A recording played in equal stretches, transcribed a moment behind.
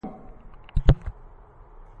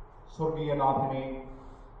സ്വർഗീയനാഥനെ,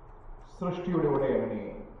 സൃഷ്ടിയുടെ ഉടയവനെ,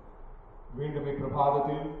 വീണ്ടും ഈ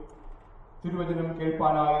പ്രഭാതത്തിൽ തിരുവചനം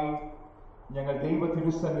കേൾപ്പാനായി ഞങ്ങൾ ദൈവ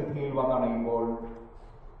തിരുസന്നിധിയിൽ വന്നണയുമ്പോൾ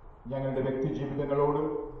ഞങ്ങളുടെ വ്യക്തി ജീവിതങ്ങളോട്,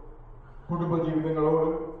 കുടുംബജീവിതങ്ങളോട്,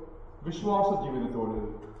 വിശ്വാസ ജീവിതത്തോട്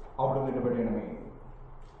അവിടുന്ന് ഇടപെടണമേ.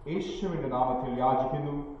 യേശുവിന്റെ നാമത്തിൽ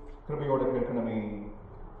യാചിക്കുന്നു, കൃപയോടെ കേൾക്കണമേ.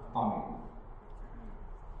 ആമേൻ.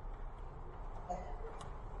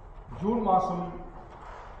 ജൂൺ മാസം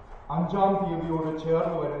 5-ാം തീയതിയോട്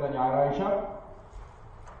ചേർന്ന് വരുന്ന ഞായറാഴ്ച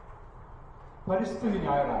പരിസ്ഥിതി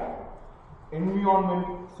ഞായറായി,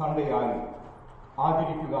 എൻവിയോൺമെന്റ് സൺഡേ ആയി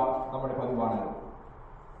ആചരിക്കുക നമ്മുടെ പതിവാണ്.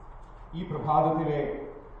 ഈ പ്രഭാതത്തിലെ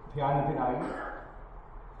ധ്യാനത്തിനായി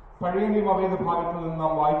പഴയ നിയമവേദഭാഗത്ത് നിന്ന്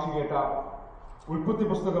നാം വായിച്ചു കേട്ട ഉൽപ്പത്തി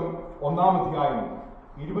പുസ്തകം 1-ാം അധ്യായം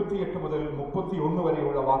 28 മുതൽ 31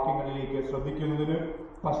 വരെയുള്ള വാക്യങ്ങളിലേക്ക് ശ്രദ്ധിക്കുന്നതിന്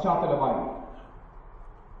പശ്ചാത്തലമായി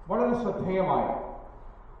വളരെ ശ്രദ്ധേയമായ,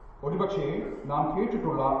 ഒരുപക്ഷെ നാം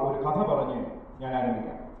കേട്ടിട്ടുള്ള ഒരു കഥ പറഞ്ഞ് ഞാൻ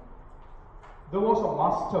ആരംഭിക്കാം. There was a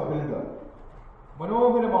master builder.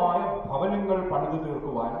 മനോഹരമായ ഭവനങ്ങൾ പണിതു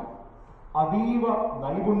തീർക്കുവാൻ അതീവ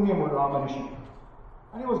നൈപുണ്യമുള്ള മനുഷ്യൻ.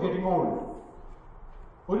 And he was getting old.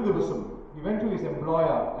 ഒരു ദിവസം he went to his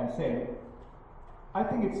employer and said, I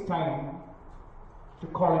think it's time to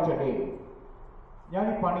call it a day. ഞാൻ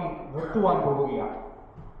ഈ പണി നിർത്തുവാൻ പോവുകയാണ്.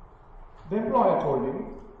 The employer told him,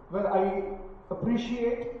 well, I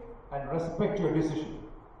appreciate and respect your decision.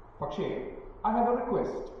 പക്ഷേ I have a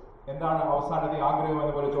request. എന്താണ് അവസാനത്തെ ആഗ്രഹം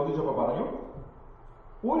എന്ന് പോലെ ചോദിച്ചപ്പോൾ പറഞ്ഞു,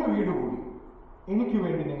 ഒരു വീട് കൂടി എനിക്ക്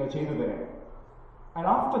വേണ്ടി നിങ്ങൾ ചെയ്തു തരണം. And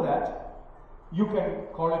after that you can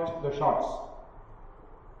call it the shots.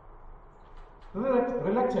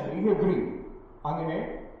 Reluctantly he agreed. അങ്ങനെ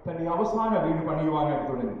തന്റെ അവസാന വീട് പണിയുവാനായിട്ട്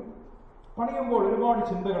തുടങ്ങി. പണിയുമ്പോൾ ഒരുപാട്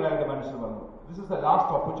ചിന്തകൾ അയാളുടെ മനസ്സിൽ വന്നു. This is the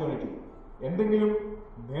last opportunity. എന്തെങ്കിലും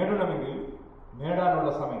നേടണമെങ്കിൽ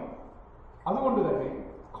നേടാനുള്ള സമയം. അതുകൊണ്ട് തന്നെ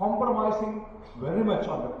compromising very much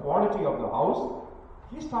on the quality of the house,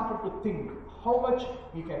 he started to think how much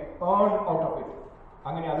he can earn out of it.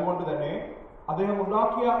 അങ്ങനെ അതുകൊണ്ട് തന്നെ അദ്ദേഹം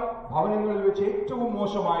ഉണ്ടാക്കിയ ഭവനങ്ങളിൽ വെച്ച് ഏറ്റവും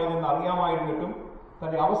മോശമായതെന്ന് അറിയാമായിരുന്നിട്ടും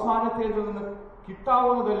തന്റെ അവസാനത്തേതിൽ നിന്ന്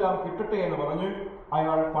കിട്ടാവുന്നതെല്ലാം കിട്ടട്ടെ എന്ന് പറഞ്ഞ്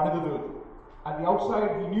അയാൾ പണിതു തീർത്തു. At the outside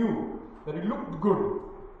he knew that it looked good,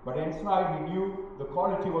 but inside he knew the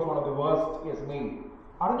quality was one of the worst he has made.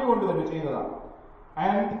 അറിഞ്ഞുകൊണ്ട് തന്നെ ചെയ്തതാണ്.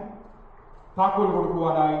 And താക്കോൽ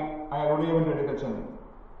കൊടുക്കുവാനായി അയാൾ ഉടയവന്റെ അടുക്കൽ ചെന്നു.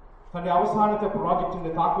 തന്റെ അവസാനത്തെ പ്രോജക്റ്റിന്റെ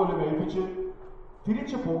താക്കോല് ഏൽപ്പിച്ച്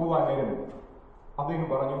തിരിച്ചു പോകുവാൻ നേരം അദ്ദേഹം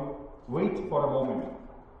പറഞ്ഞു, വെയിറ്റ് ഫോർ എ മോമെന്റ്.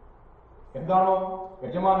 എന്താണോ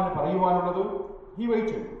യജമാനന് പറയുവാനുള്ളത്, ഹി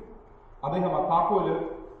വെയിറ്റഡ്. അദ്ദേഹം ആ താക്കോല്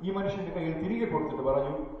ഈ മനുഷ്യന്റെ കയ്യിൽ തിരികെ കൊടുത്തിട്ട്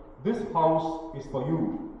പറഞ്ഞു, this house is for you.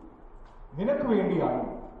 നിനക്ക് വേണ്ടിയാണ്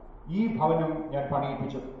ഈ ഭവനം ഞാൻ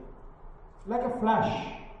പണിയിപ്പിച്ചത്. ലൈക്ക് എ ഫ്ലാഷ്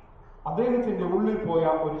അദ്ദേഹത്തിന്റെ ഉള്ളിൽ പോയ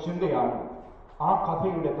ഒരു ചിന്തയാണ് ആ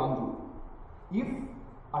കഥയുടെ തന്തു. If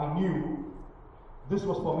I new this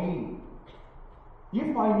was for me,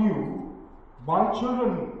 if I new my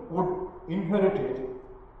children would inherit it,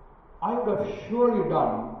 I would have surely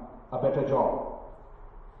done a better job.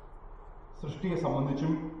 സൃഷ്ടിയെ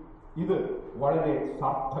സംബന്ധിച്ചും ഇത് വളരെ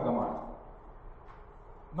സാർത്ഥകമാണ്.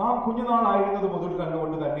 നാം കുഞ്ഞുനാളായിരുന്നത് മുതൽ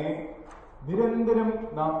കണ്ടുകൊണ്ട് തന്നെ നിരന്തരം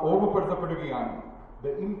നാം ഓർമ്മപ്പെടുത്തപ്പെടുകയാണ്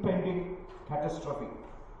the impending catastrophe.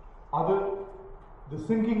 അത് the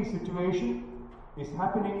sinking situation is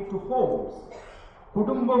happening to homes.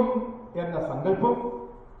 കുടുംബം എന്ന സങ്കല്പം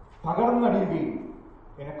തകർന്നടിയുകയും,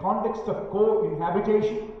 in a context of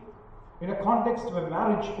co-inhabitation, in a context where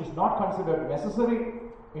marriage is not considered necessary,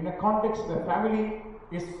 in a context where family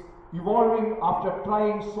is evolving after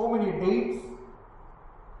trying so many dates,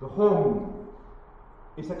 the home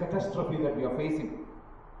is a catastrophe that we are facing.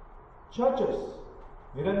 Churches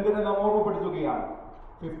നിരന്തരം നാം ഓർമ്മപ്പെടുത്തുകയാണ്,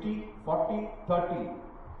 50, 40, 30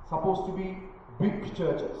 supposed to be big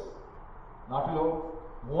churches. നാട്ടിലോ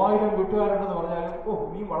 3000 വീട്ടുകാരുണ്ടെന്ന് പറഞ്ഞാൽ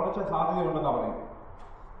നീ വളർച്ച സാധ്യതയുണ്ടെന്നാണ് പറയുന്നത്.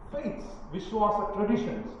 Faiths, വിശ്വാസ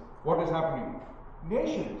traditions, what is happening,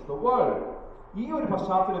 Nations, the world. ഈ ഒരു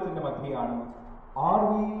പശ്ചാത്തലത്തിന്റെ മധ്യയാണ് are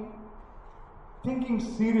we thinking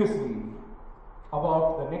seriously about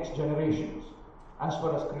the next generations as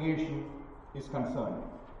far as creation is concerned.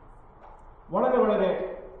 വളരെ വളരെ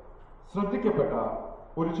ശ്രദ്ധിക്കപ്പെട്ട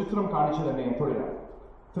ഒരു ചിത്രം കാണിച്ചു തന്നെ തുടരാം.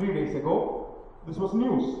 3 days ago this was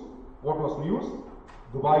news. What was news?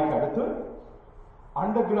 ദുബായ്ക്ക് അടുത്ത്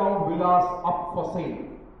underground villas up for sale.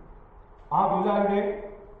 ആ വില്ലയുടെ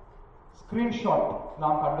സ്ക്രീൻഷോട്ട്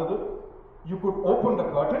നാം കണ്ടത്. You could open the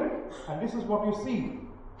curtain and this is what you see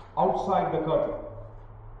outside the curtain.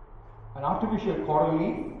 An artificial coral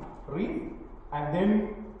reef and then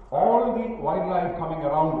all the wildlife coming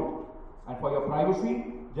around it. And for your privacy,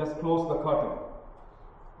 just close the curtain.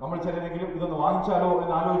 നമ്മൾ ചിലരെങ്കിലും ഇതൊന്ന് വാങ്ങിച്ചാലോ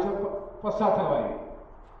എന്ന് ആലോചിച്ച പശ്ചാത്തലമായി.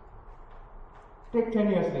 Take 10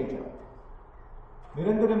 years later.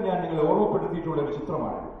 നിരന്തരം ഞാൻ നിങ്ങളെ ഓർമ്മപ്പെടുത്തിയിട്ടുള്ള ഒരു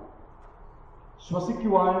ചിത്രമാണ്.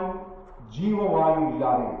 ശ്വസിക്കുവാൻ ജീവവായു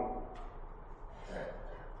ഇല്ലാതെ,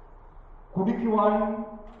 കുടിക്കുവാൻ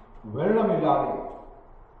വെള്ളമില്ലാതെ,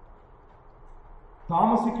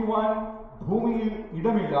 താമസിക്കുവാൻ ഭൂമിയിൽ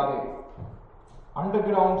ഇടമില്ലാതെ,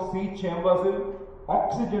 അണ്ടർഗ്രൗണ്ട് സീ ചേംബേഴ്സിൽ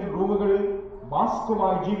ഓക്സിജൻ റൂമുകളിൽ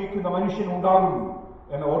മാസ്കുമായി ജീവിക്കുന്ന മനുഷ്യൻ ഉണ്ടാകും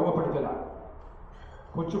എന്ന ഓർമ്മപ്പെടുത്തലാണ്.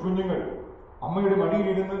 കൊച്ചു കുഞ്ഞുങ്ങൾ അമ്മയുടെ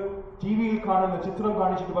മടിയിലിരുന്ന് ടി വിയിൽ കാണുന്ന ചിത്രം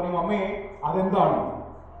കാണിച്ചിട്ട് പറയും, അമ്മയെ അതെന്താണ്?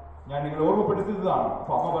 ഞാൻ നിങ്ങളെ ഓർമ്മപ്പെടുത്തിയതാണ്.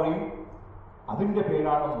 അപ്പൊ അമ്മ പറയും, അതിന്റെ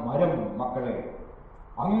പേരാണ് മരം മക്കളെ.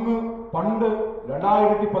 അങ്ങ് പണ്ട്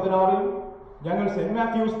 2016 ഞങ്ങൾ സെന്റ്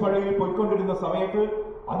മാത്യൂസ് പള്ളിയിൽ പോയിക്കൊണ്ടിരുന്ന സമയത്ത്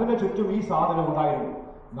അതിന് ചുറ്റും ഈ സാധനം ഉണ്ടായിരുന്നു.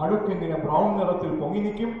 നടുക്കിങ്ങനെ ബ്രൗൺ നിറത്തിൽ പൊങ്ങി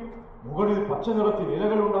നിൽക്കും, മുകളിൽ പച്ച നിറത്തിൽ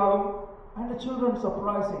ഇലകൾ ഉണ്ടാകും. And the children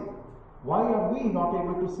surprising, why are we not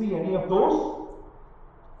able to see any of those?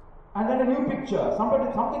 And then a new picture,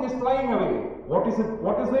 something is flying away. What is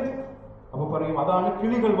it? അപ്പൊ പറയും, അതാണ്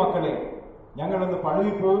കിളികൾ മക്കളെ. ഞങ്ങളിന്ന്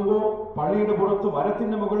പള്ളിയിൽ പോകുമ്പോൾ പള്ളിയുടെ പുറത്ത്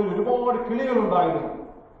മരത്തിന്റെ മുകളിൽ ഒരുപാട് കിളികൾ ഉണ്ടായിരുന്നു.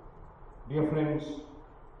 ഡിയർ ഫ്രണ്ട്സ്,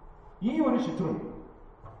 ഈ ഒരു ചിത്രം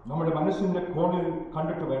നമ്മുടെ മനസ്സിന്റെ കോണിൽ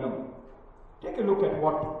കണ്ടിട്ട് വേണം. Take a look at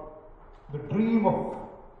what the dream of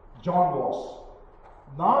John was.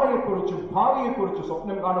 നാളെയെക്കുറിച്ച്, ഭാവിയെക്കുറിച്ച്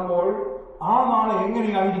സ്വപ്നം കാണുമ്പോൾ ആ നാളെ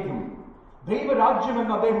എങ്ങനെയായിരിക്കും? ദൈവരാജ്യം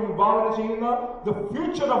എന്ന് അദ്ദേഹം വിഭാവന ചെയ്യുന്ന the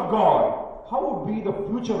future of God. How would be the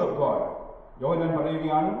future of God? യോഹന്നാൻ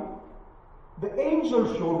പറയുകയാണ്, the angel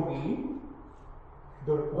showed me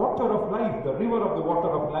the water of life, the river of the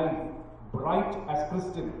water of life, bright as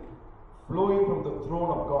crystal, flowing from the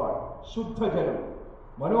throne of God. ശുദ്ധജലം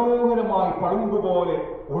മനോഹരമായി പളുങ്കുപോലെ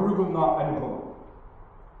ഒഴുകുന്ന അനുഭവം.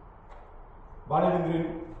 Balachandran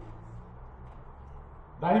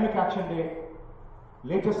dynamic ആക്ഷന്റെ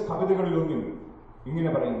latest കവിതകളിലൊന്നിൽ ഇങ്ങനെ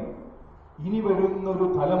പറയുന്നു, ഇനി വരുന്നൊരു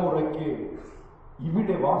തലമുറയ്ക്ക്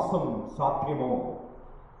ഇവിടെ വാസം സാധ്യമോ?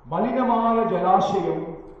 മലിനമായ ജലാശയം,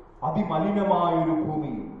 അതിമലിനമായൊരു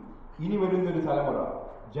ഭൂമി. ഇനി വരുന്നൊരു തലമുറ,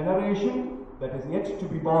 generation that is yet to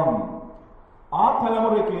be born. ആ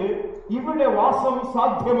തലമുറയ്ക്ക് ഇവിടെ വാസം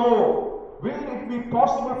സാധ്യമോ? Will it be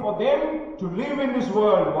possible for them to live in this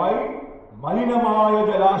world? Why? മലിനമായ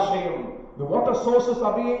ജലാശയം. The water sources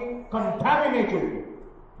are being contaminated.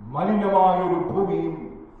 മലിനമായ ഒരു ഭൂമിയും,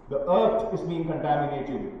 the earth is being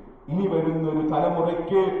contaminated. ഇനി വരുന്നൊരു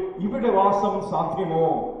തലമുറയ്ക്ക് ഇവിടെ വാസം സാധ്യമോ?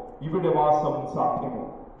 ഇവിടെ വാസം സാധ്യമോ?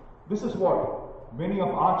 This is what many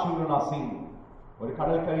of our children are seeing. ഒരു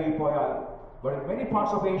കടൽക്കരയിൽ പോയാൽ, but in many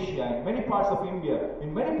parts of Asia, in many parts of India, in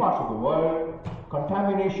many parts of the world,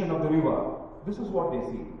 contamination of the river. This is what they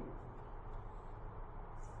see.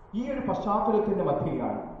 ഈ ഒരു പശ്ചാത്തലത്തിന്റെ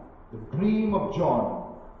മധ്യയാണ് the dream of John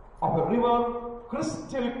of a river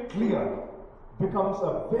crystal clear becomes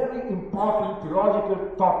a very important theological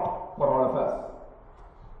thought for all of us.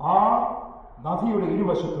 ആ നദിയുടെ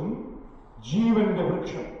ഇരുവശത്തും ജീവന്റെ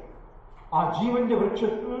വൃക്ഷം. ആ ജീവന്റെ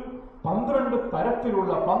വൃക്ഷത്തിൽ 12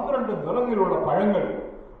 തരത്തിലുള്ള 12 നിറങ്ങളിലുള്ള പഴങ്ങൾ,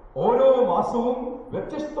 ഓരോ മാസവും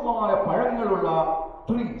വ്യത്യസ്തമായ പഴങ്ങളുള്ള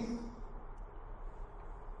trees.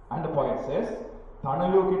 And the poet says,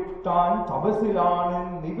 തണലു കിട്ടാൻ തപസിലാണ്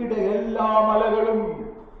ഇവിടെ എല്ലാ മലകളും,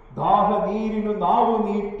 ദാഹനീരിനു നാവു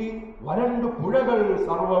നീട്ടി വരണ്ടു പുഴകൾ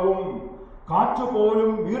സർവവും,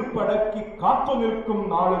 കാറ്റുപോലും വീർപ്പടക്കി കാത്തു നിൽക്കും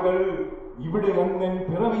നാളുകൾ, ഇവിടെ എന്നൻ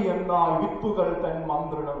പിറവി എന്നാൽ വിത്തുകൾ തൻ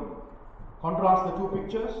മന്ത്രണം. Contrast the two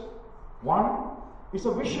pictures. One is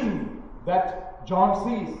a vision that John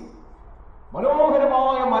sees.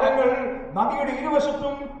 മനോഹരമായ മരങ്ങൾ നദിയുടെ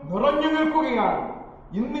ഇരുവശത്തും നിറഞ്ഞു നിൽക്കുകയാണ്.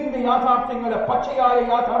 ഇന്നിന്റെ യാഥാർത്ഥ്യങ്ങളെ, പച്ചയായ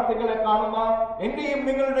യാഥാർത്ഥ്യങ്ങളെ കാണുന്ന എന്റെയും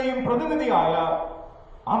നിങ്ങളുടെയും പ്രതിനിധിയായ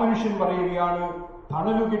ആ മനുഷ്യൻ പറയുകയാണ്,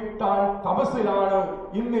 തണലു കിട്ടാൻ തപസ്സിലാണ്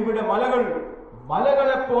ഇന്നിവിടെ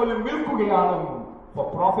മലകളെപ്പോലും വിൽക്കുകയാണ് for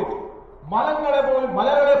profit.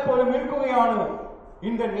 മലകളെപ്പോലും വിൽക്കുകയാണ്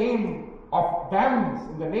in the name of dams,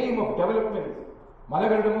 in the name of development.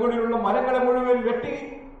 മലകളുടെ മുകളിലുള്ള മരങ്ങളെ മുഴുവൻ വെട്ടി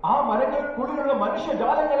ആ മരങ്ങൾക്കുള്ളിലുള്ള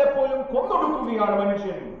മനുഷ്യജാലങ്ങളെ പോലും കൊന്നൊടുക്കുകയാണ്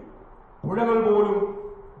മനുഷ്യൻ. പുഴകൾ പോലും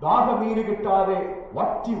ദാഹനീര് കിട്ടാതെ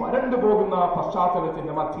വറ്റി വരണ്ടു പോകുന്ന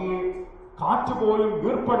പശ്ചാത്തലത്തിന്റെ മധ്യേ കാറ്റ് പോലും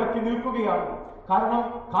വീർപ്പടക്കി നിൽക്കുകയാണ്. കാരണം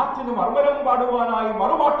കാറ്റിന് മറുപാട്ട്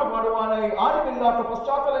പാടുവാനായി ആരുമില്ലാത്ത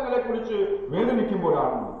പശ്ചാത്തലങ്ങളെ കുറിച്ച്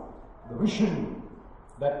വേദനിക്കുമ്പോഴാണ് the vision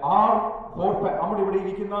that our നമ്മുടെ ഇവിടെ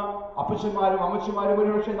ഇരിക്കുന്ന അപ്പച്ചന്മാരും അമ്മച്ചന്മാരും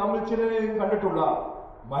ഒരുപക്ഷെ നമ്മൾ ചിലരെയും കണ്ടിട്ടുള്ള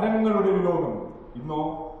മരങ്ങളുടെ ഒരു ലോകം. ഇന്നോ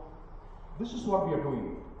this is what we are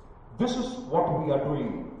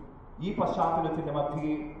doing. ഈ പശ്ചാത്തലത്തിന്റെ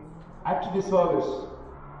മധ്യേ at this service,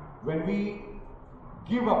 when we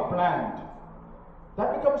give a plant That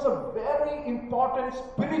becomes a very important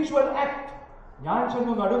spiritual act. ഞാൻ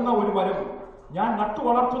ചെന്ന് നടുന്ന ഒരു മരം, ഞാൻ നട്ടു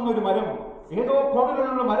വളർത്തുന്ന ഒരു മരം ഏതോ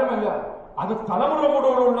കോണിലുള്ള മരമല്ല, അത്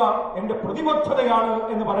തലമുറകളോടുള്ള എന്റെ പ്രതിബദ്ധതയാണ്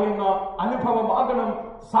എന്ന് പറയുന്ന അനുഭവമാകണം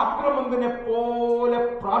സാക്രമെന്തിനെ പോലെ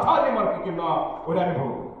പ്രാധാന്യമർഹിക്കുന്ന ഒരു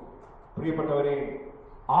അനുഭവം. പ്രിയപ്പെട്ടവരെ,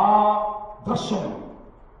 ആ ദർശനം,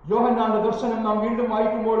 യോഹന്നാന്റെ ദർശനം നാം വീണ്ടും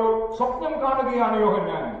വായിക്കുമ്പോഴോ സ്വപ്നം കാണുകയാണ്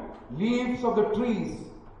യോഹന്നാൻ. Leaves of the trees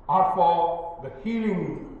are for the healing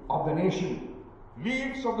of the nation.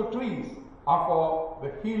 Leaves of the trees are for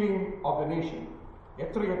the healing of the nation.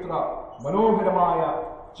 എത്രയെത്ര മനോഹരമായ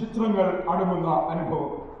ചിത്രങ്ങൾ അടങ്ങുന്ന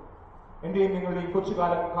അനുഭവം. എന്റെയും നിങ്ങളുടെയും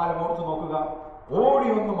കൊച്ചുകാലം ഓർത്ത് നോക്കുക. ഓടി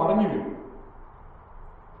ഒന്ന്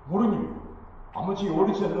മുറിഞ്ഞു. അമ്മച്ചി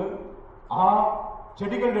ഓടിച്ചെന്ന് ആ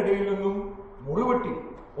ചെടികളുടെ ഇടയിൽ നിന്നും മുറിവെട്ടി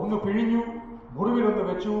ഒന്ന് പിഴിഞ്ഞു, മുറിവിലൊന്ന്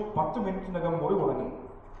വെച്ചു. 10 മിനിറ്റിനകം മുറിവുണങ്ങി.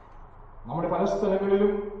 നമ്മുടെ പല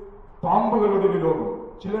സ്ഥലങ്ങളിലും പാമ്പുകളുടെ ഒരു ലോകം.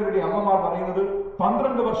 ചിലരുടെ അമ്മമാർ പറയുന്നത്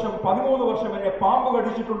 12 വർഷം 13 വർഷം എന്നെ പാമ്പ്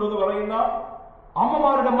കടിച്ചിട്ടുണ്ടെന്ന് പറയുന്ന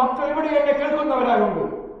അമ്മമാരുടെ മക്കൾ ഇവിടെ എന്നെ കേൾക്കുന്നവരായുണ്ട്.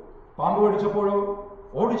 പാമ്പ് കടിച്ചപ്പോഴോ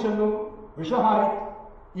ഓടിച്ചെന്നു വിഷഹാരി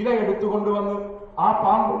ഇല എടുത്തുകൊണ്ടുവന്ന് ആ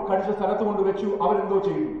പാമ്പ് കടിച്ച സ്ഥലത്ത് കൊണ്ട് വെച്ചു. അവരെന്തോ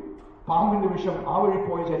ചെയ്തു? പാമ്പിന്റെ വിഷം ആ വഴി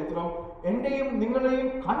പോയ ചരിത്രം എന്റെയും നിങ്ങളെയും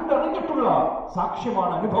കണ്ടറിഞ്ഞിട്ടുള്ള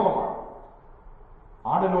സാക്ഷ്യമാണ്, അനുഭവമാണ്.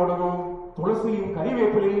 ആടലോടകവും തുളസിയും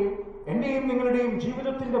കരിവേപ്പിലയും എന്റെയും നിങ്ങളുടെയും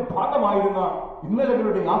ജീവിതത്തിന്റെ ഭാഗമായിരുന്ന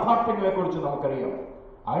ഇന്നലകളുടെ യാഥാർത്ഥ്യങ്ങളെ കുറിച്ച് നമുക്കറിയാം.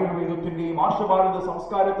 ആയുർവേദത്തിന്റെയും ആർഷഭാരത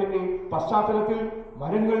സംസ്കാരത്തിന്റെയും പശ്ചാത്തലത്തിൽ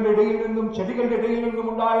മരങ്ങളുടെ ഇടയിൽ നിന്നും ചെടികളുടെ ഇടയിൽ നിന്നും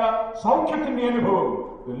ഉണ്ടായ സൗഖ്യത്തിന്റെ അനുഭവം,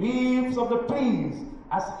 the leaves of the trees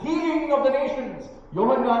as healing of the nations,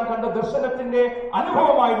 യോഹന്നാൻ കണ്ട ദർശനത്തിന്റെ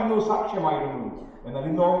അനുഭവമായിരുന്നു, സാക്ഷ്യമായിരുന്നു. എന്നാൽ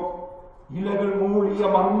ഇന്നോ ഇലകൾ മൂടിയ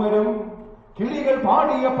മർമ്മരം, കിളികൾ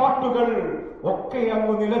പാടിയ പാട്ടുകൾ ഒക്കെ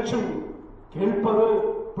അങ്ങ് നിലച്ചു. കേൾപ്പത്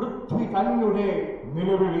പൃഥ്വി തന്നെ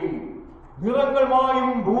നിലവിളി. നിറങ്ങൾ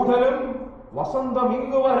മായും ഭൂതലം, വസന്തം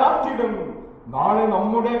ഇങ്ങു വരാത്തിടും. നാളെ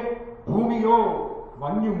നമ്മുടെ ഭൂമിയോ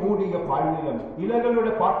മഞ്ഞു മൂടിയ പാഴ്നിലം.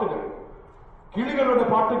 ഇലകളുടെ പാട്ടുകൾ, കിളികളുടെ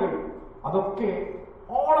പാട്ടുകൾ, അതൊക്കെ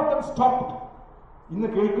all of them stopped. ഇന്ന്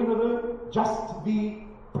കേൾക്കുന്നത് just the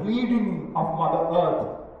pleading of Mother Earth,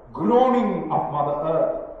 groaning of Mother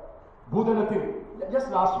Earth. ഭൂതലത്തിൽ just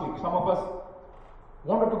last week some of us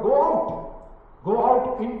wanted to go out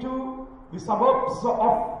into the suburbs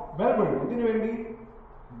of Melbourne. ഇതിനു വേണ്ടി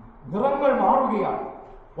നിറങ്ങൾ മാറുകയാണ്.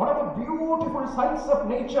 One of the beautiful sights of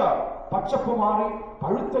nature, പച്ചപ്പ് മാറി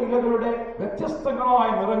പഴുത്ത ഇലകളുടെ വ്യത്യസ്തങ്ങളായ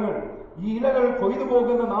നിറങ്ങൾ. ഈ ഇലകൾ കൊയ്തു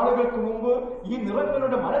പോകുന്ന നാളുകൾക്ക് മുമ്പ് ഈ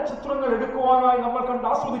നിറങ്ങളുടെ മനഃചിത്രങ്ങൾ എടുക്കുവാനായി നമ്മൾ കണ്ട്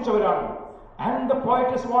ആസ്വദിച്ചവരാണ്. And the poet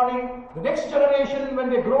is warning the next generation, when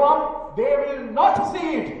they grow up, they will not see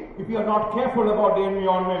it if you are not careful about the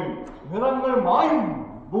environment. നിറങ്ങൾ മായും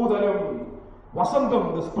ഭൂതലം. വസന്തം,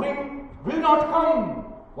 the spring will not come.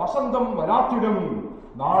 വസന്തം വരാത്തിടും.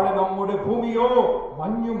 നാളെ നമ്മുടെ ഭൂമിയോ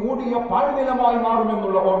മഞ്ഞു മൂടിയ പാഴ്നിലമായി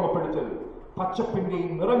മാറുമെന്നുള്ള ഓർമ്മപ്പെടുത്തൽ.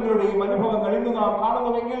 പച്ചപ്പിന്റെയും നിറങ്ങളുടെയും അനുഭവങ്ങൾ ഇന്ന് നാം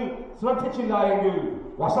കാണുന്നുവെങ്കിൽ, ശ്രദ്ധിച്ചില്ല എങ്കിൽ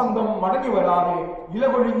വസന്തം മടങ്ങി വരാതെ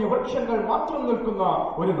ഇലകൊഴിഞ്ഞ വൃക്ഷങ്ങൾ മാത്രം നിൽക്കുന്ന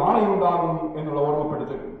ഒരു നാളെയുണ്ടാകും എന്നുള്ള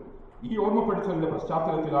ഓർമ്മപ്പെടുത്തൽ. ഈ ഓർമ്മപ്പെടുത്തലിന്റെ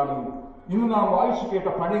പശ്ചാത്തലത്തിലാണ് ഇന്ന് നാം വായിച്ചു കേട്ട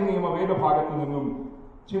പഴയ നിയമ വേദഭാഗത്തു നിന്നും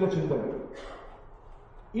ചില ചിന്തകൾ.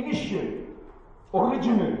 Initially,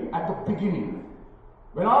 originally, at the beginning,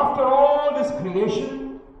 when after all this creation,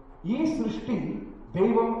 ഈ സൃഷ്ടി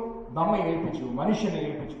ദൈവം നമ്മെ ഏൽപ്പിച്ചു, മനുഷ്യനെ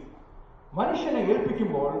ഏൽപ്പിച്ചു. മനുഷ്യനെ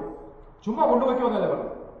ഏൽപ്പിക്കുമ്പോൾ ചുമ്മാ കൊണ്ടുവയ്ക്കുമെന്നല്ല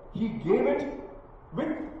പറഞ്ഞു. He gave it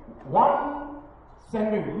with one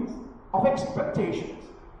sentence of expectations.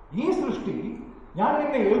 ഈ സൃഷ്ടി ഞാൻ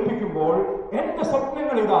നിന്നെ ഏൽപ്പിക്കുമ്പോൾ എന്റെ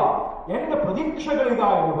സ്വപ്നങ്ങൾ ഇതാ, എന്റെ പ്രതീക്ഷകൾ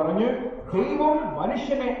ഇതാ എന്ന് പറഞ്ഞ് ദൈവം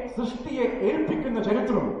മനുഷ്യനെ, സൃഷ്ടിയെ ഏൽപ്പിക്കുന്ന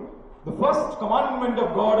ചരിത്രം. The first commandment of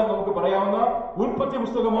God എന്ന് നമുക്ക് പറയാവുന്ന ഉൽപ്പത്തി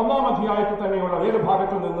പുസ്തകം 1-ാം അധ്യായത്തിൽ തന്നെയുള്ള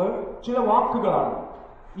വേദഭാഗത്തിൽ നിന്ന് ചില വാക്കുകളാണ്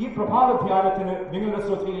ഈ പ്രഭാത ധ്യാനത്തിന് നിങ്ങളുടെ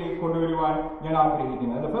ശ്രദ്ധയിലേക്ക് കൊണ്ടുവരുവാൻ ഞാൻ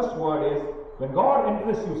ആഗ്രഹിക്കുന്നത്. The first word is, when God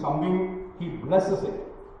entrusts you something, He blesses it.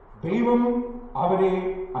 ദൈവം അവരെ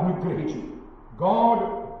അനുഗ്രഹിച്ചു. God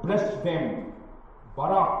blessed them.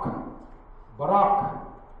 Barak,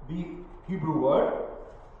 the Hebrew word,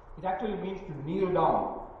 it actually means to kneel down.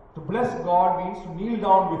 To bless God means to kneel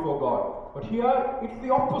down before God. But here it's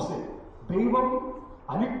the opposite. ദൈവം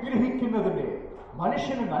അനുഗ്രഹിക്കുന്നതിന്റെ,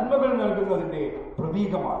 മനുഷ്യന് നന്മകൾ നൽകുന്നതിന്റെ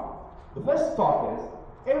പ്രതീകമാണ്. The first thought is,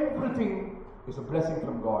 everything is a blessing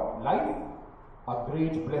from God. Life, a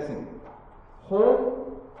great blessing. Home,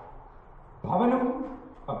 ഭവനം,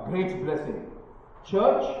 a great blessing.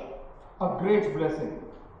 Church, a great blessing.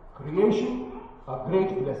 Creation, a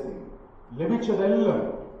great blessing. ലഭിച്ചതെല്ലാം,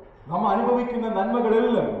 നാം അനുഭവിക്കുന്ന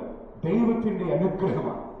നന്മകളെല്ലാം ദൈവത്തിന്റെ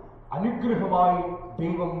അനുഗ്രഹമാണ്. അനുഗ്രഹമായി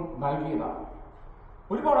ദൈവം നൽകിയതാണ്.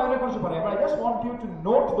 ഒരുപാട് അതിനെക്കുറിച്ച് പറയാം. But I just want you to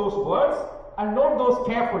note those words and note those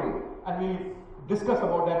carefully, and we'll discuss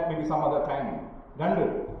about that maybe some other time. രണ്ട്,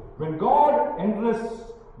 when God enters,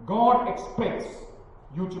 God expects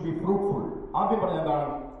you to be fruitful. ആദ്യം പറഞ്ഞത് എന്താണ്?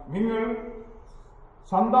 നിങ്ങൾ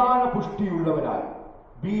സന്താന പുഷ്ടിയുള്ളവരായി.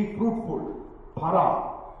 Be fruitful. Para.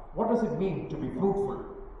 What does it mean to be fruitful?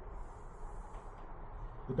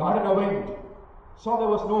 The Garden of Eden saw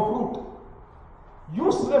there was no fruit.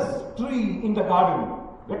 Useless tree in the garden.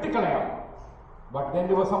 Vettikalaya. But then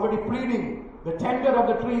there was somebody pleading. The tender of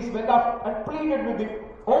the trees went up and pleaded with the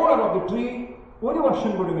owner of the tree. ഒരു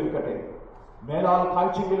വർഷം കൂടി നിൽക്കട്ടെ, മേലാൽ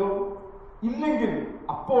കാഴ്ചെങ്കിലോ ഇല്ലെങ്കിൽ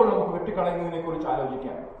അപ്പോൾ നമുക്ക് വെട്ടിക്കളയുന്നതിനെ കുറിച്ച്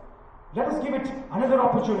ആലോചിക്കാം. Let us give it another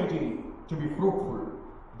opportunity to be fruitful.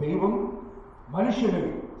 ദൈവം മനുഷ്യന്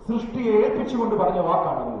സൃഷ്ടിയെ ഏൽപ്പിച്ചുകൊണ്ട് പറഞ്ഞ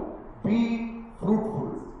വാക്കാണത്. Be fruitful.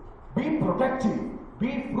 Be protective.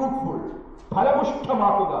 Be fruitful.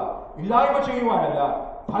 ഫലപുഷ്ടമാക്കുക. ഇല്ലായ്മ ചെയ്യുവാനല്ല,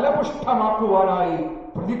 ഫലപുഷ്ടമാക്കുവാനായി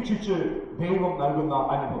പ്രതീക്ഷിച്ച് ദൈവം നൽകുന്ന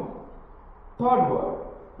അനുഭവം. Third word,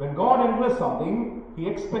 when God enters something, He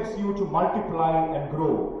expects you to multiply and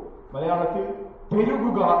grow. മലയാളത്തിൽ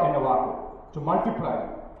പെരുകുക എന്ന വാക്ക്, to multiply,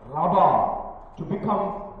 raba, to become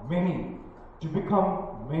many, to become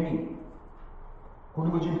many.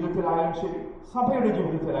 കുടുംബ ജീവിതത്തിലായാലും ശരി, സഭയുടെ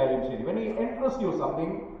ജീവിതത്തിലായാലും ശരി, when He enters you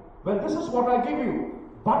something, well, this is what I give you,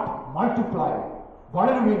 but multiply.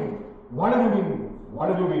 വളരുവിൻ, വളരുവിൻ,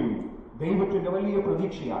 വളരുവിൻ. ദൈവത്തിന്റെ വലിയ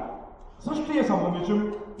പ്രതീക്ഷയാണ്. സൃഷ്ടിയെ സംബന്ധിച്ചും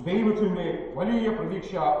ദൈവത്തിന്റെ വലിയ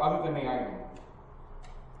പ്രതീക്ഷ അത് തന്നെയായിരുന്നു.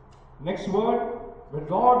 Next word, when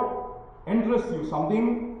God enters you something,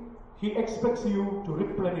 He expects you to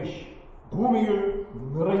replenish. ഭൂമിയിൽ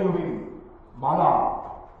നിറയുവിൻ. മല,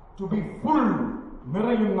 to be full,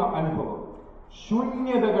 നിറയുന്ന അനുഭവം.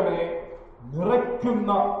 ശൂന്യതകളെ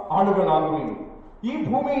നിറയ്ക്കുന്ന ആളുകളാകുവിൻ. ഈ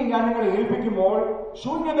ഭൂമിയിൽ ഞാൻ നിങ്ങളെ ഏൽപ്പിക്കുമ്പോൾ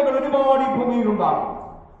ശൂന്യതകൾ ഒരുപാട് ഈ ഭൂമിയിൽ ഉണ്ടാകും.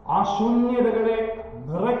 ആ ശൂന്യതകളെ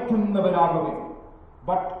നിറയ്ക്കുന്നവരാകുവിൻ.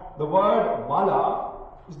 But the word mala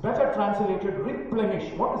is better translated replenish.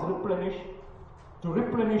 What is replenish? To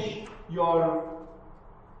replenish your,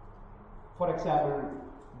 for example,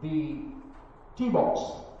 the tea box.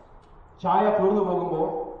 ചായ തീർന്നു പോകുമ്പോൾ,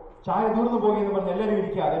 ചായ തീർന്നു പോയി എന്ന് പറഞ്ഞ് എല്ലാവരും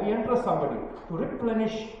ഇരിക്കാതെ, we interest somebody to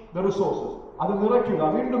replenish the resources. അത് നിറയ്ക്കുക,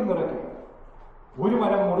 വീണ്ടും നിറയ്ക്കുക. ഒരു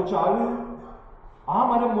മരം മുറിച്ചാൽ ആ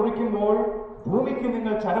മരം മുറിക്കുമ്പോൾ ഭൂമിക്ക്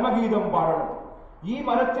നിങ്ങൾ ചരമഗീതം പാടണം. ഈ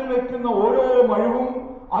മരത്തിൽ വെക്കുന്ന ഓരോ മഴവും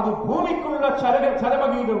അത് ഭൂമിക്കുള്ള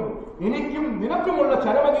ചരമഗീതം, എനിക്കും നിനക്കുമുള്ള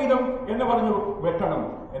ചരമഗീതം എന്ന് പറഞ്ഞു വെട്ടണം.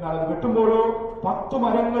 എന്നാൽ അത് വെട്ടുമ്പോഴോ 10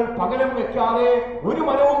 മരങ്ങൾ പകരം വെക്കാതെ ഒരു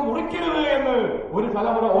മരവും മുറിക്കരുത് എന്ന് ഒരു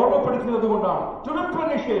തലമുറ ഓർമ്മപ്പെടുത്തുന്നത് കൊണ്ടാണ്. To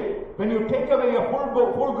replenish it. When you take away a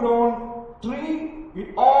full grown tree with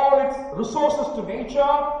all its resources to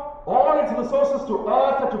nature, all its resources to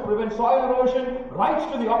earth to prevent soil erosion, right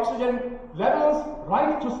to the oxygen levels,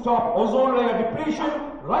 right to stop ozone layer depletion,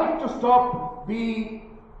 right to stop the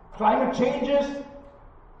climate changes.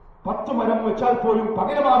 10 മരം വെച്ചാൽ പോലും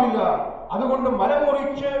പകരമാവില്ല. അതുകൊണ്ട് മരം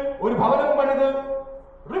മുറിച്ച് ഒരു ഭവനം പണിത്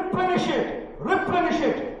replenish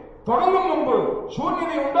it. തുടങ്ങും മുമ്പ്,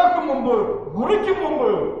 ശൂന്യത ഉണ്ടാക്കും മുമ്പ്, മുറിക്കും മുമ്പ്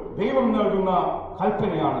ദൈവം നൽകുന്ന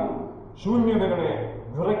കൽപ്പനയാണ്. ശൂന്യതകളെ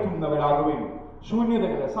നിറയ്ക്കുന്നവരാകുവിൻ.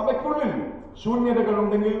 ശൂന്യതകളെ, സഭയ്ക്കുള്ളിൽ ശൂന്യതകൾ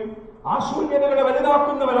ഉണ്ടെങ്കിൽ ആ ശൂന്യതകളെ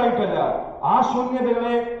വലുതാക്കുന്നവരായിട്ടല്ല, ആ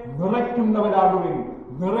ശൂന്യതകളെ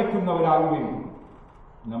നിറയ്ക്കുന്നവരാകുവിൻ.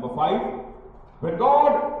 Number 5, when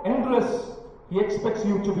God enters, He expects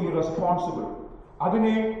you to be responsible.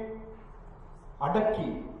 അതിനെ അടക്കി,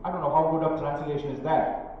 I don't know how good a translation is that.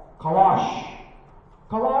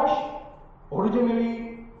 Kawash originally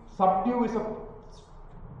subdue is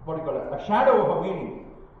a shadow of a meaning.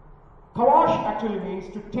 Kawash actually means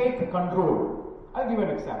to take control. I'll give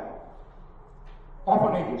an example.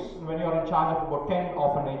 Orphanages. When you are in charge of about 10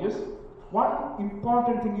 orphanages, one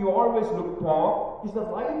important thing you always look for is the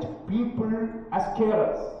right people as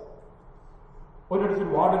carers. Whether it is a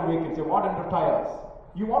warden vacancy, warden retires,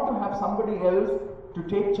 you want to have somebody else to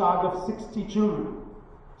take charge of 60 children.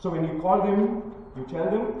 So when you call them, you tell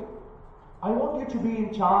them, I want you to be in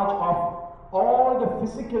charge of all the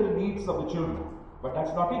physical needs of the children. But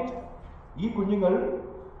that's not it. ഈ കുഞ്ഞുങ്ങൾ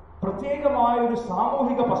പ്രത്യേകമായ ഒരു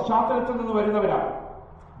സാമൂഹിക പശ്ചാത്തലത്തിൽ നിന്ന് വരുന്നവരാണ്.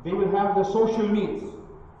 They will have the social needs.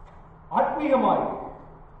 ആത്മീയമായി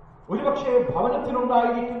ഒരുപക്ഷെ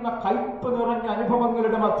ഭവനത്തിലുണ്ടായിരിക്കുന്ന കയ്പ് നിറഞ്ഞ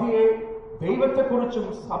അനുഭവങ്ങളുടെ മധ്യേ ദൈവത്തെക്കുറിച്ചും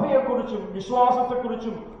സഭയെക്കുറിച്ചും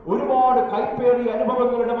വിശ്വാസത്തെക്കുറിച്ചും ഒരുപാട് കയ്പേറിയ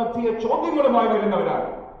അനുഭവങ്ങളുടെ മധ്യേ ചോദ്യങ്ങളുമായി വരുന്നവരാണ്.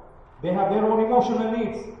 They have their own emotional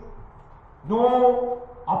needs. No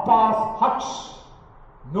appa's hugs,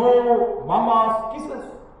 no mama's kisses.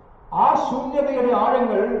 ആ ശൂന്യതയുടെ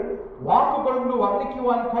ആഴങ്ങൾ വാക്കുകൊണ്ട്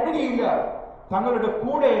വർണ്ണിക്കുവാൻ കഴിയില്ല. തങ്ങളുടെ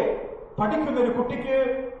കൂടെ പഠിക്കുന്ന ഒരു കുട്ടിക്ക്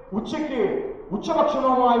ഉച്ചയ്ക്ക്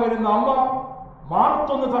ഉച്ചഭക്ഷണവുമായി വരുന്ന അമ്മ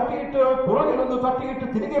മാറത്തൊന്ന് തട്ടിയിട്ട് പുറകിലൊന്ന് തട്ടിയിട്ട്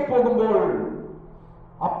തിരികെ പോകുമ്പോൾ,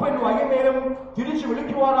 അപ്പൻ വൈകുന്നേരം തിരിച്ചു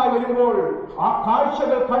വിളിക്കുവാനായി വരുമ്പോൾ, ആ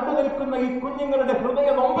കാഴ്ചകൾ കണ്ടു നിൽക്കുന്ന ഈ കുഞ്ഞുങ്ങളുടെ ഹൃദയ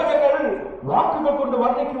നൊമ്പരങ്ങൾ വാക്കുകൾ കൊണ്ട്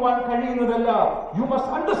വർണ്ണിക്കുവാൻ കഴിയുന്നതല്ല. You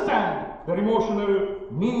must understand their emotional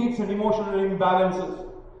needs and emotional imbalances.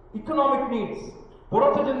 Economic needs.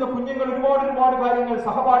 പുറത്തു ചെന്ന് കുഞ്ഞുങ്ങൾ ഒരുപാട് കാര്യങ്ങൾ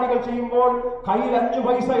സഹപാഠികൾ ചെയ്യുമ്പോൾ കയ്യിൽ 5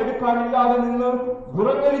 പൈസ എടുക്കാനില്ലാതെ നിന്ന്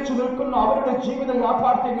വിറങ്ങലിച്ചു നിൽക്കുന്ന അവരുടെ ജീവിത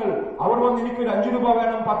യാഥാർത്ഥ്യങ്ങൾ. അവർ വന്ന് എനിക്കൊരു 5 രൂപ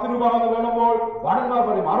വേണം, 10 രൂപ എന്ന് വേണമ്പോൾ വാടന്മാർ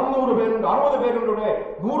പറയും 600 പേരുണ്ട്, 60 പേരുണ്ട്,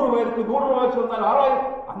 100 പേർക്ക് 100 രൂപ വെച്ച് തന്നാൽ 6000.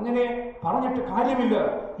 അങ്ങനെ പറഞ്ഞിട്ട് കാര്യമില്ല.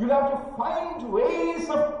 You have to find ways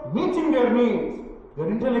of meeting their needs, their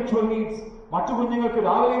intellectual needs. മറ്റു കുഞ്ഞുങ്ങൾക്ക്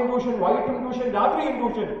രാവിലെയും ട്യൂഷൻ, വൈകിട്ടും ട്യൂഷൻ, രാത്രിയും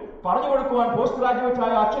ട്യൂഷൻ പറഞ്ഞു കൊടുക്കുവാൻ പോസ്റ്റ് ഗ്രാജുവേറ്റ്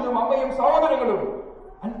ആയ അച്ഛനും അമ്മയും സഹോദരങ്ങളും.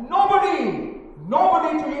 And nobody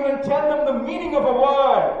to even tell them the meaning of a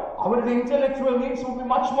word. Our intellectual needs would be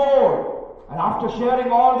much more. And after sharing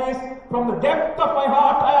all this, from the depth of my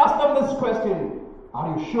heart, I ask them this question: are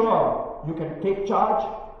you sure you can take charge?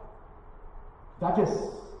 That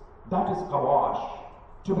is kawash.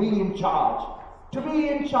 To be in charge. To be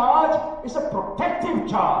in charge is a protective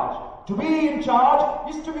charge. To be in charge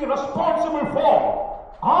is to be responsible for.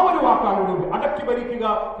 ആ ഒരു വാക്കാണ് അടക്കി ഭരിക്കുക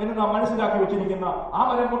എന്ന് നാം മനസ്സിലാക്കി വെച്ചിരിക്കുന്ന. ആ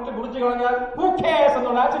മരം മുറിച്ചു കളഞ്ഞാൽ who cares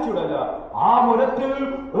എന്നുള്ള ആറ്റിറ്റ്യൂഡ് അല്ല. ആ മരത്തിൽ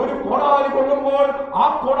ഒരു കൊടാലി കൊള്ളുമ്പോൾ ആ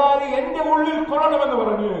കൊടാലി എന്റെ ഉള്ളിൽ കൊള്ളണമെന്ന്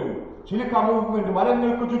പറഞ്ഞ് ചിലിക്ക മൂവ്മെന്റ്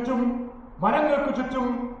മരങ്ങൾക്ക് ചുറ്റും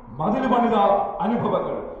മതിൽ പണിത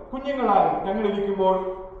അനുഭവങ്ങൾ. കുഞ്ഞുങ്ങളായി ഞങ്ങളിരിക്കുമ്പോൾ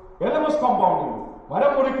LMS കോമ്പൗണ്ടിൽ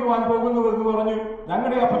മരം മുറിക്കുവാൻ പോകുന്നുവെന്ന് പറഞ്ഞ്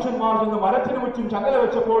ഞങ്ങളുടെ അപ്പച്ചന്മാർ ചെന്ന് മരത്തിന് ചുറ്റും ചങ്ങല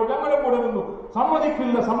വെച്ചപ്പോൾ ഞങ്ങളും കൂടെ നിന്നു.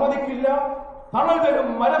 സമ്മതിക്കില്ല, തണൽ തരും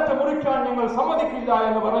മരത്തെ മുറിക്കാൻ ഞങ്ങൾ സമ്മതിക്കില്ല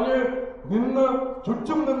എന്ന് പറഞ്ഞ്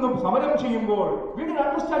ചുറ്റും നിന്നും സമരം ചെയ്യുമ്പോൾ we didn't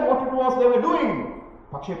understand what it was they were doing.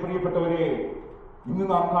 പക്ഷേ പ്രിയപ്പെട്ടവരെ, ഇന്ന്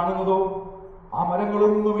നാം കാണുന്നതോ ആ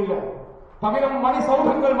മരങ്ങളൊന്നുമില്ല, പകരം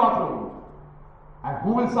മണിസൗധങ്ങൾ മാത്രം. And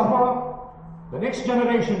who will suffer? The next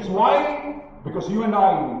generations. Why? Because you and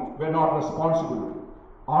I were not responsible.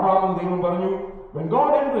 ആറാമത് ദൈവം പറഞ്ഞു, when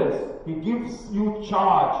God enters, He gives you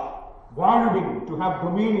charge, valuing, to have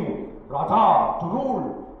dominion, Radha, to rule.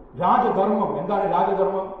 രാജധർമ്മം. എന്താണ്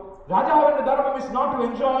രാജധർമ്മം? രാജാവിന്റെ ധർമ്മം is not to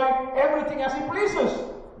enjoy everything as he pleases.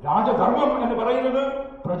 രാജധർമ്മം എന്ന് പറയുന്നത്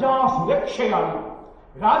പ്രജാസുരക്ഷയാണ്.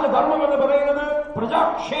 രാജധർമ്മം എന്ന് പറയുന്നത്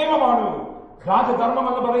പ്രജാക്ഷേമമാണ്. രാജധർമ്മം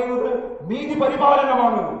എന്ന് പറയുന്നത് നീതി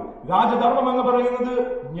പരിപാലനമാണ്. രാജധർമ്മം എന്ന് പറയുന്നത്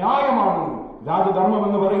ന്യായമാണ്. രാജധർമ്മം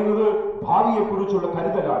എന്ന് പറയുന്നത് ഭാവിയെ കുറിച്ചുള്ള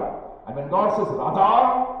കരുതലാണ്. And when God says Radha,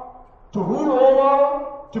 to rule over,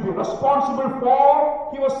 to be responsible for,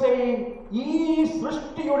 He was saying, ഈ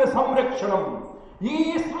സൃഷ്ടിയുടെ സംരക്ഷണം, ഈ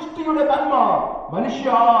സൃഷ്ടിയുടെ നന്മ മനുഷ്യ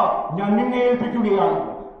ഞാൻ നിന്നെ ഏൽപ്പിക്കുകയാണ്.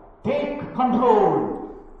 ടേക്ക് കൺട്രോൾ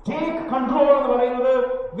എന്ന് പറയുന്നത്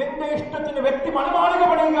നിന്റെ ഇഷ്ടത്തിന് വ്യക്തി മണമാളിക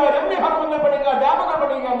പണിയുക, രമ്യഹർമ്മങ്ങൾ പണിയുക, ഡാമുകൾ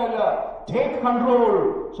പണിയുക എന്നല്ല. Take control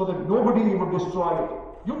so that nobody would destroy it.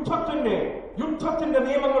 യുദ്ധത്തിന്റെ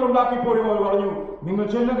നിയമങ്ങൾ ഉണ്ടാക്കിയപ്പോഴും അവർ പറഞ്ഞു, നിങ്ങൾ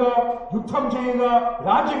ചെല്ലുക, യുദ്ധം ചെയ്യുക,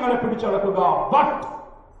 രാജ്യങ്ങളെ പിടിച്ചടക്കുക, but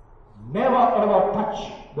never ever touch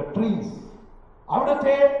the trees.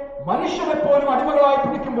 അവിടുത്തെ മനുഷ്യരെ പോലും അടിമകളായി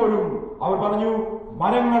പിടിക്കുമ്പോഴും അവർ പറഞ്ഞു,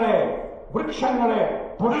 മരങ്ങളെ, വൃക്ഷങ്ങളെ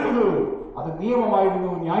തൊടരുത്. അത്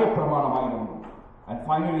നിയമമായിരുന്നു, ന്യായപ്രമാണമായിരുന്നു. And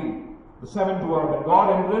finally, the seventh word, when God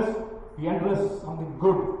enters, He enters something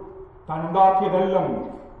good. താൻ ഉണ്ടാക്കിയതെല്ലാം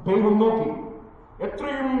ദൈവം നോക്കി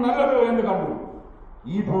എത്രയും നല്ലത് എന്ന് കണ്ടു.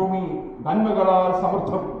 ഈ ഭൂമി നന്മകളാൽ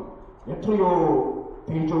സമൃദ്ധം, എത്രയോ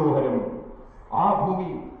തേജോഹരം. ആ ഭൂമി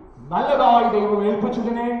നല്ലതായി ദൈവം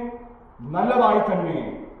ഏൽപ്പിച്ചതിനെ നല്ലതായി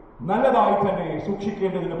തന്നെ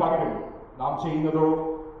സൂക്ഷിക്കേണ്ടതിന് പകരം നാം ചെയ്യുന്നതോ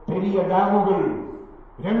പെരിയ ഡാമുകൾ,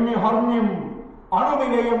 രമ്യഹർമ്മ്യം,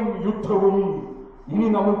 അണുനിലയം, യുദ്ധവും. ഇനി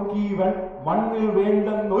നമുക്ക് ഈ മണ്ണിൽ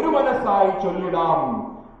വേണ്ടെന്നൊരു മനസ്സായി ചൊല്ലിടാം.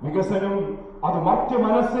 വികസനം അത് മറ്റ്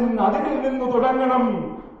മനസ്സിന് അതിരിൽ നിന്ന് തുടങ്ങണം.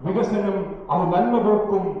 വികസനം അത് നന്മ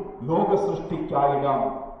പോക്കും ലോക സൃഷ്ടിക്കായിടാം.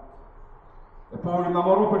 എപ്പോഴും നാം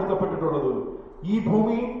ഓർമ്മപ്പെടുത്തപ്പെട്ടിട്ടുള്ളത്, ഈ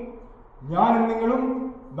ഭൂമി ഞാനും നിങ്ങളും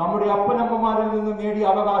നമ്മുടെ അപ്പനമ്മമാരിൽ നിന്ന് നേടിയ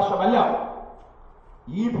അവകാശമല്ല.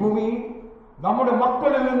 ഈ ഭൂമി നമ്മുടെ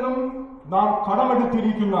മക്കളിൽ നിന്നും നാം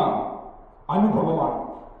കടമെടുത്തിരിക്കുന്ന അനുഭവമാണ്.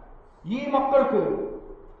 ഈ മക്കൾക്ക്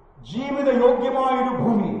ജീവിതയോഗ്യമായൊരു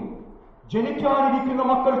ഭൂമി, ജനിക്കാനിരിക്കുന്ന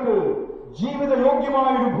മക്കൾക്ക്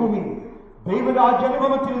ജീവിതയോഗ്യമായൊരു ഭൂമി,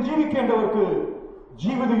 ദൈവരാജ്യാനുഭവത്തിൽ ജീവിക്കേണ്ടവർക്ക്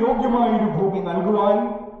ജീവിതയോഗ്യമായൊരു ഭൂമി നൽകുവാൻ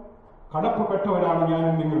കടപ്പെട്ടവരാണ്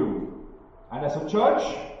ഞാനും നിങ്ങളും. And as a church,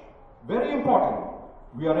 very important,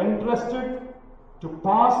 we are interested to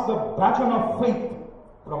pass the baton of faith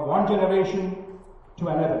from one generation to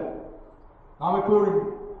another. നാം എപ്പോഴും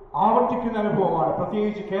ആവർത്തിക്കുന്ന അനുഭവമാണ്,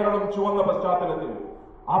 പ്രത്യേകിച്ച് കേരളം ചുവന്ന പശ്ചാത്തലത്തിൽ.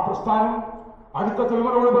 ആ പ്രസ്ഥാനം അടുത്ത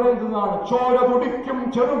തലമുറയോട് പറയുന്നതാണ്, ചോര തുടിക്കും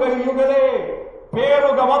ചെറുകൈയുകളെ,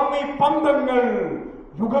 പേറുക വന്നി പന്തങ്ങൾ,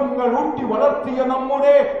 യുഗങ്ങൾ ഊട്ടി വളർത്തിയ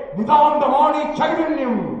നമ്മുടെ നിതാന്തമാണ് ഈ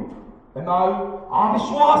ചൈതന്യം. എന്നാൽ ആ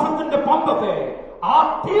വിശ്വാസത്തിന്റെ പന്തത്തെ ആ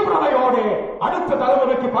തീവ്രതയോടെ അടുത്ത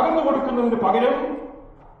തലമുറയ്ക്ക് പകർന്നു കൊടുക്കുന്നതിന് പകരം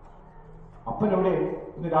അപ്പനെവിടെ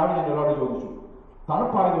ഇന്ന് രാവിലെ ഞാൻ ഒരാളോട് ചോദിച്ചു,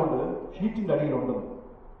 തണുപ്പായതുകൊണ്ട് ഷീറ്റിന്റെ അടിയിലുണ്ടെന്ന്.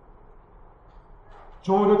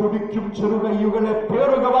 ചോര തുടിക്കും ചെറുകൈയുകളെ,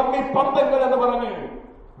 പേറുക വന്നി പന്തങ്ങൾ എന്ന് പറഞ്ഞ്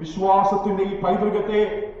വിശ്വാസത്തിന്റെ ഈ പൈതൃകത്തെ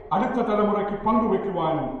അടുത്ത തലമുറയ്ക്ക്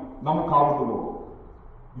പങ്കുവെക്കുവാൻ നമുക്കാവുന്നുള്ളൂ.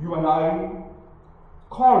 You and I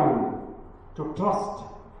called to trust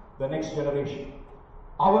the next generation.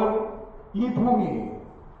 അവർ ഈ ഭൂമിയെ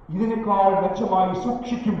ഇതിനേക്കാൾ മെച്ചമായി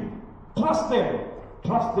സൂക്ഷിക്കും. Trust them.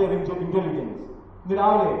 Trust their intelligence. ഇന്ന്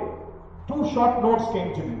രാവിലെ 2 short notes came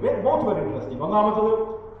to me. Both were interesting. ഒന്നാമത്തത്,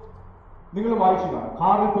 നിങ്ങൾ വായിച്ചു കാണും,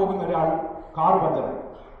 കാറിൽ പോകുന്ന ഒരാൾ കാറ്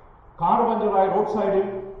പഞ്ചറായി റോഡ് സൈഡിൽ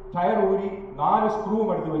ടയർ ഊരി 4 സ്ക്രൂവും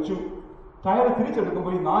എടുത്ത് വെച്ചു. ടയർ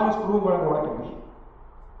തിരിച്ചെടുക്കുമ്പോൾ ഈ 4 സ്ക്രൂവും കൂടെ ഉടക്കി.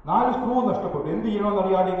 4 സ്ക്രൂ നഷ്ടപ്പെട്ടു. എന്ത്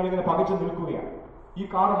ചെയ്യണമെന്നറിയാതെ ഇങ്ങനെ പകച്ചു നിൽക്കുകയാണ്. ഈ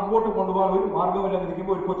കാർ മുമ്പോട്ട് കൊണ്ടുപോകാൻ ഒരു മാർഗമില്ലെന്ന്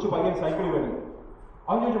ഇരിക്കുമ്പോൾ ഒരു കൊച്ചു പയ്യൻ സൈക്കിളിൽ വരുന്നു.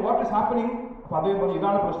 അവൻ ചോദിച്ചു, വാട്ട് ഇസ് ഹാപ്പനിങ്? അപ്പൊ അദ്ദേഹം പറഞ്ഞു,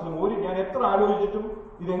 ഇതാണ് പ്രശ്നം, ഞാൻ എത്ര ആലോചിച്ചിട്ടും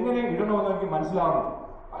ഇതെങ്ങനെ ഇടണമെന്ന് എനിക്ക് മനസ്സിലാവുന്നു.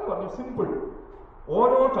 അത് പറഞ്ഞു, സിമ്പിൾ,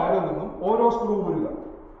 ഓരോ ടയറിൽ നിന്നും ഓരോ സ്ക്രൂ ഊരുക.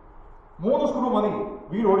 3 സ്ക്രൂ മതി,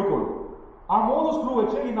 വീൽ ഓടിക്കോളൂ. ആ 3 സ്ക്രൂ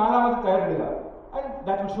വെച്ച് ഈ 4ാമത്തെ ടയർ ഇടുക. And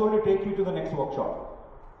that will surely take you to the next workshop.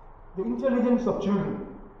 The intelligence of children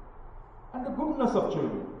and the goodness of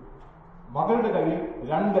children. മകളുടെ കയ്യിൽ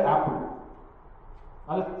 2 ആപ്പിൾ,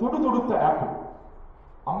 നല്ല തുടുതുടുത്ത ആപ്പിൾ.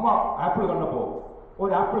 അമ്മ ആപ്പിൾ കണ്ടപ്പോ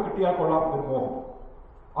ഒരു ആപ്പിൾ കിട്ടിയാൽ കൊള്ളാം ഒരു മോഹം.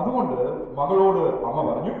 അതുകൊണ്ട് മകളോട് അമ്മ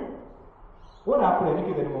പറഞ്ഞു, ഒരു ആപ്പിൾ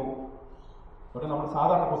എനിക്ക് തരുമോ? പക്ഷെ നമ്മൾ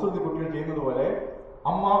സാധാരണ കുസൃതി കുട്ടികൾ ചെയ്യുന്നത് പോലെ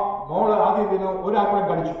അമ്മ മോള് ആദ്യം തന്നെ ഒരു ആപ്പിളും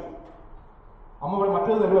കടിച്ചു. അമ്മ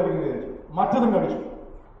മറ്റേത് തരുമായിരിക്കും വിചാരിച്ചു, മറ്റതും കടിച്ചു.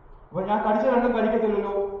 അപ്പൊ ഞാൻ കടിച്ച 2ഉം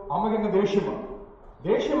കടിക്കത്തില്ലല്ലോ. അമ്മയ്ക്ക് അങ്ങ്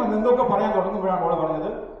ദേഷ്യം എന്ന് എന്തൊക്കെ പറയാൻ തുടങ്ങുമ്പോഴാണ് മോള് പറഞ്ഞത്,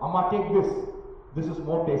 അമ്മ take this is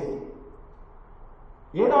more tasty.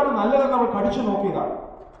 ഏതാണ് നല്ലതെന്ന് അവൾ കടിച്ചു നോക്കിയതാണ്.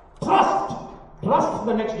 Trust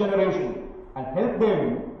the next generation and help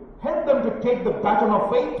them to take the baton of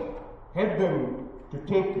faith, help them to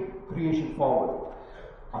take creation forward.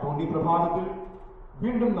 അതുകൊണ്ട് ഈ പ്രഭാതത്തിൽ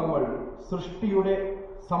വീണ്ടും നമ്മൾ സൃഷ്ടിയുടെ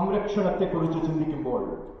സംരക്ഷണത്തെക്കുറിച്ച് ചിന്തിക്കുമ്പോൾ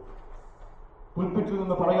പുൽപ്പിറ്റിൽ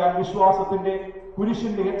നിന്ന് പറയാൻ വിശ്വാസത്തിന്റെ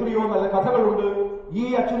കുരിശിന്റെ എത്രയോ നല്ല കഥകളുണ്ട്. ഈ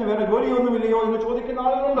അച്ഛന് വേറെ ജോലിയൊന്നുമില്ലയോ എന്ന് ചോദിക്കുന്ന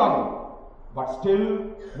ആളുകളുണ്ടാകും. ബട്ട് സ്റ്റിൽ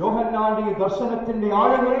യോഹന്നാന്റെ ഈ ദർശനത്തിന്റെ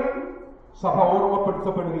ആഴങ്ങൾ സഭ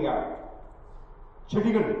ഓർമ്മപ്പെടുത്തപ്പെടുകയാണ്.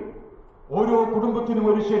 ചെടികൾ, ഓരോ കുടുംബത്തിനും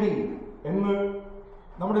ഒരു ചെടി എന്ന്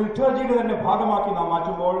നമ്മുടെ ലിറ്റർജിയുടെ തന്നെ ഭാഗമാക്കി നാം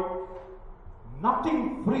മാറ്റുമ്പോൾ nothing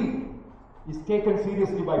free is taken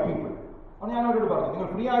seriously by people. അത് ഞാൻ അവരോട് പറഞ്ഞു, നിങ്ങൾ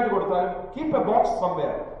ഫ്രീ ആയിട്ട് കൊടുത്താലും കീപ് എ ബോക്സ്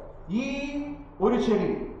സംവെയർ. ഈ ഒരു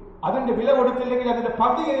ചെടി അതിന്റെ വില കൊടുത്തില്ലെങ്കിൽ അതിന്റെ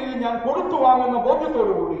പകുതിയിൽ ഞാൻ കൊടുത്തു വാങ്ങുന്ന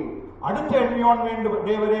ബോധ്യത്തോടുകൂടി അടുത്ത എൻവയോൺമെന്റ്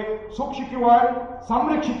ഡേ വരെ സൂക്ഷിക്കുവാൻ,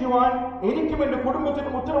 സംരക്ഷിക്കുവാൻ എനിക്കും എന്റെ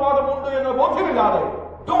കുടുംബത്തിനും ഉത്തരവാദമുണ്ട് എന്ന ബോധ്യമില്ലാതെ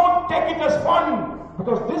don't take it as fun,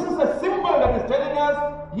 because this is a symbol that is telling us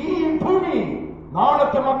ഈ ഭൂമി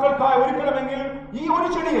നാളത്തെ മക്കൾക്കായി ഒരുക്കണമെങ്കിൽ ഈ ഒരു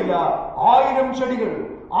ചെടിയല്ല, 1000 ചെടികൾ,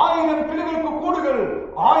 1000 കിളികൾക്ക് കൂടുകൾ,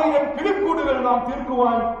 1000 കിളിക്കൂടുകൾ നാം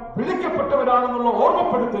തീർക്കുവാൻ വിളിക്കപ്പെട്ടവരാണെന്നുള്ള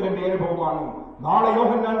ഓർമ്മപ്പെടുത്തൽ എന്റെ അനുഭവമാണ്. നാളെ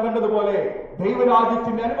യോഹന്നാൻ കണ്ടതുപോലെ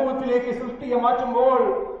ദൈവരാജ്യത്തിന്റെ അനുഭവത്തിലേക്ക് സൃഷ്ടിയെ മാറ്റുമ്പോൾ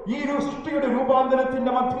ഈ ഒരു സൃഷ്ടിയുടെ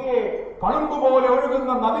രൂപാന്തരത്തിന്റെ മധ്യേ കളമ്പുപോലെ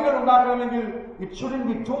ഒഴുകുന്ന നദികൾ ഉണ്ടാക്കണമെങ്കിൽ it shouldn't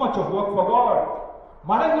be too much of work for God.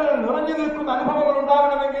 മരങ്ങൾ നിറഞ്ഞു നിൽക്കുന്ന അനുഭവങ്ങൾ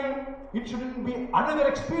ഉണ്ടാകണമെങ്കിൽ it shouldn't be another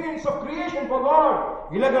experience of creation for God.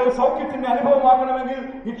 ഇലകൾ സൗഖ്യത്തിന്റെ അനുഭവമാകണമെങ്കിൽ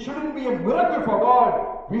it shouldn't be a miracle for God.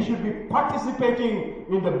 We should be participating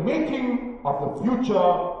in the making of the future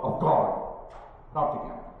of God.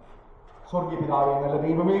 പ്രാർത്ഥിക്കാം. സ്വർഗീയ പിതാവേ, നല്ല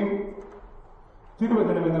ദൈവമേ,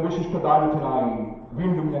 തിരുവചനം എന്ന വിശിഷ്ട ദാനത്തിനായി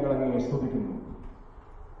വീണ്ടും ഞങ്ങൾ അങ്ങയെ സ്തുതിക്കുന്നു.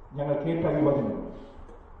 ഞങ്ങൾ കേട്ട ഈ വചനം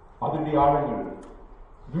അതിന്റെ ആഴങ്ങൾ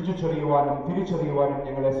രുചിച്ചറിയുവാനും തിരിച്ചറിയുവാനും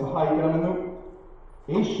ഞങ്ങളെ സഹായിക്കണമെന്ന്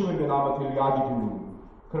യേശുവിന്റെ നാമത്തിൽ യാചിക്കുന്നു.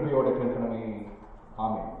 കൃപയോടെ കേൾക്കണമേ.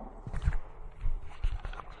 ആമേൻ.